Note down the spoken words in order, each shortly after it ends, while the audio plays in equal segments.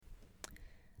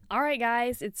All right,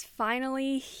 guys, it's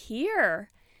finally here.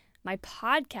 My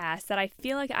podcast that I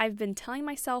feel like I've been telling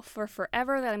myself for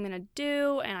forever that I'm going to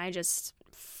do, and I just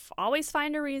always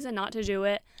find a reason not to do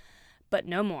it, but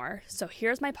no more. So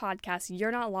here's my podcast,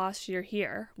 You're Not Lost, You're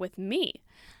Here, with me.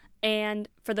 And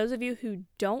for those of you who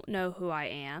don't know who I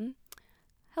am,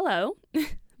 hello.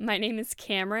 My name is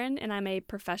Cameron, and I'm a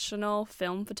professional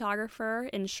film photographer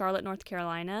in Charlotte, North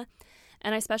Carolina,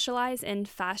 and I specialize in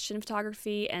fashion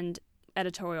photography and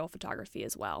editorial photography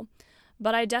as well.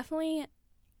 But I definitely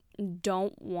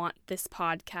don't want this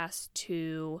podcast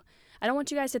I don't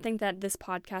want you guys to think that this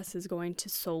podcast is going to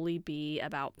solely be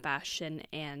about fashion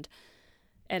and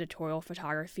editorial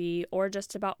photography or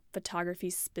just about photography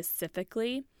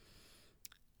specifically.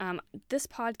 This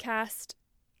podcast,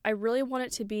 I really want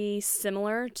it to be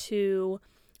similar to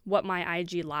what my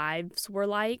IG lives were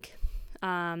like.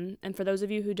 And for those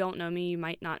of you who don't know me, you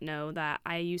might not know that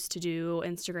I used to do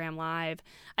Instagram Live.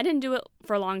 I didn't do it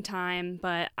for a long time,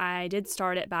 but I did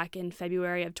start it back in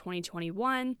February of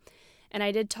 2021. And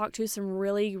I did talk to some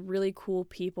really, really cool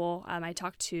people. I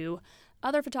talked to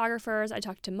other photographers. I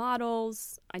talked to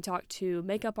models. I talked to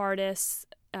makeup artists,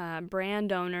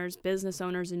 brand owners, business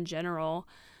owners in general.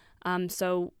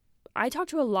 So I talked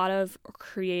to a lot of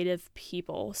creative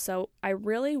people. So I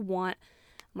really want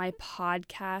my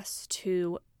podcast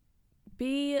to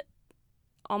be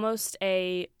almost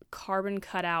a carbon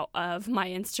cutout of my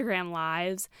Instagram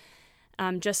lives,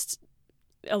 just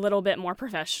a little bit more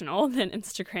professional than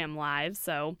Instagram Live.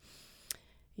 So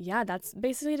yeah, that's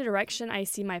basically the direction I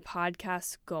see my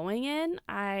podcast going in.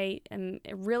 I am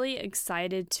really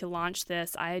excited to launch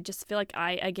this. I just feel like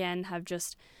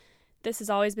this has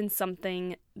always been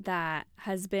something that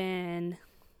has been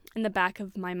in the back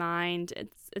of my mind.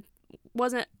 It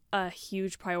wasn't a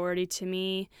huge priority to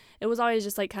me. It was always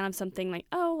just kind of something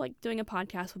doing a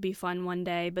podcast would be fun one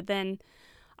day. But then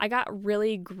I got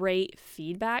really great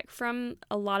feedback from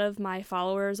a lot of my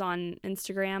followers on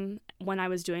Instagram when I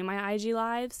was doing my IG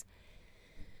lives.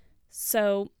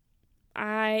 So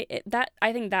I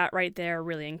think that right there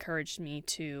really encouraged me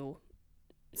to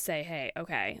say, hey,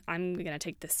 okay, I'm going to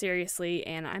take this seriously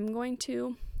and I'm going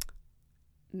to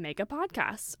make a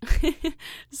podcast.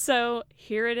 So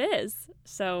here it is.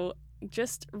 So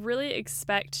just really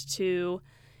expect to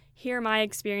hear my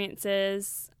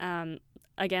experiences.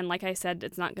 Again, like I said,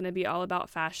 it's not going to be all about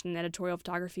fashion and editorial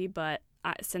photography, but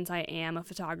since I am a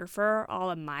photographer, all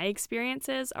of my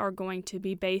experiences are going to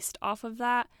be based off of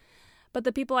that. But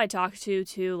the people I talk to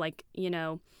too,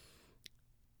 you're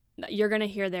going to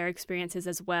hear their experiences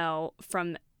as well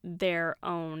from their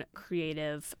own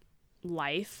creative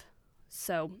life.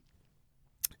 So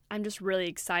I'm just really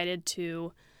excited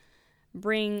to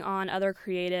bring on other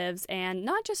creatives, and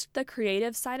not just the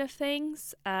creative side of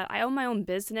things. I own my own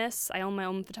business. I own my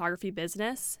own photography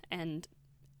business and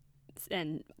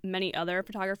many other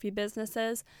photography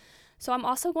businesses. So I'm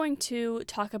also going to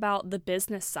talk about the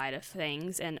business side of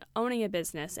things and owning a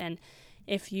business. And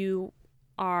if you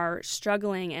are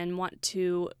struggling and want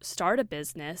to start a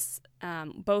business,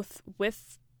 both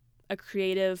with a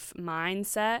creative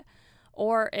mindset,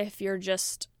 or if you're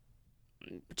just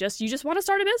want to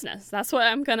start a business, that's what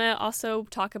I'm going to also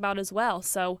talk about as well.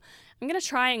 So I'm going to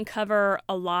try and cover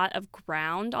a lot of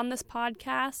ground on this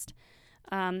podcast.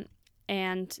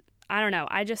 And I don't know,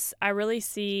 I really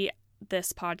see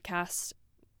this podcast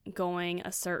going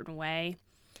a certain way.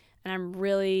 And I'm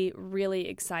really, really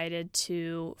excited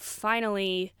to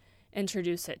finally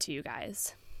introduce it to you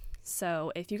guys.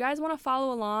 So if you guys want to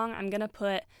follow along, I'm going to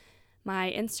put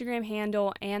my Instagram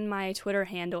handle and my Twitter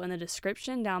handle in the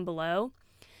description down below.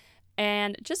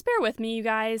 And just bear with me, you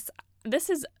guys. This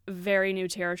is very new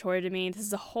territory to me. This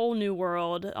is a whole new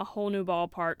world, a whole new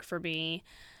ballpark for me.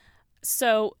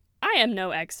 So I am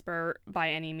no expert by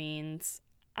any means.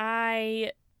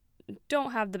 I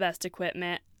don't have the best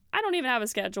equipment. I don't even have a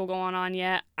schedule going on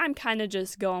yet. I'm kind of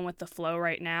just going with the flow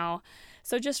right now.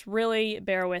 So just really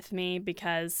bear with me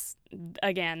because,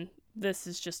 again, this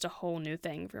is just a whole new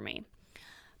thing for me.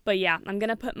 But yeah, I'm going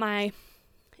to put my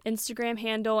Instagram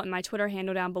handle and my Twitter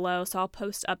handle down below. So I'll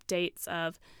post updates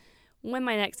of when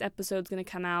my next episode's going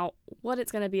to come out, what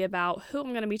it's going to be about, who I'm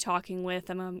going to be talking with,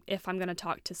 and if I'm going to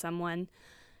talk to someone.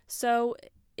 So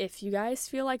if you guys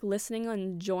feel like listening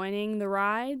and joining the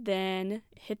ride, then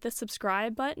hit the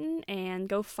subscribe button and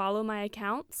go follow my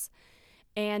accounts.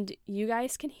 And you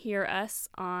guys can hear us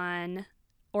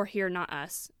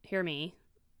hear me.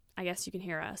 I guess you can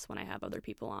hear us when I have other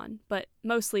people on, but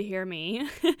mostly hear me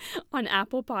on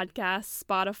Apple Podcasts,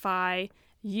 Spotify,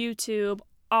 YouTube,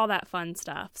 all that fun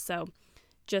stuff. So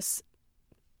just,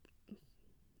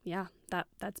 yeah,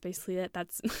 that's basically it.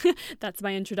 That's that's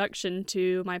my introduction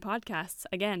to my podcasts.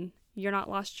 Again, you're not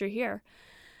lost, you're here.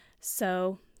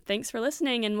 So thanks for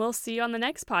listening, and we'll see you on the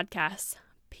next podcast.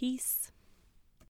 Peace.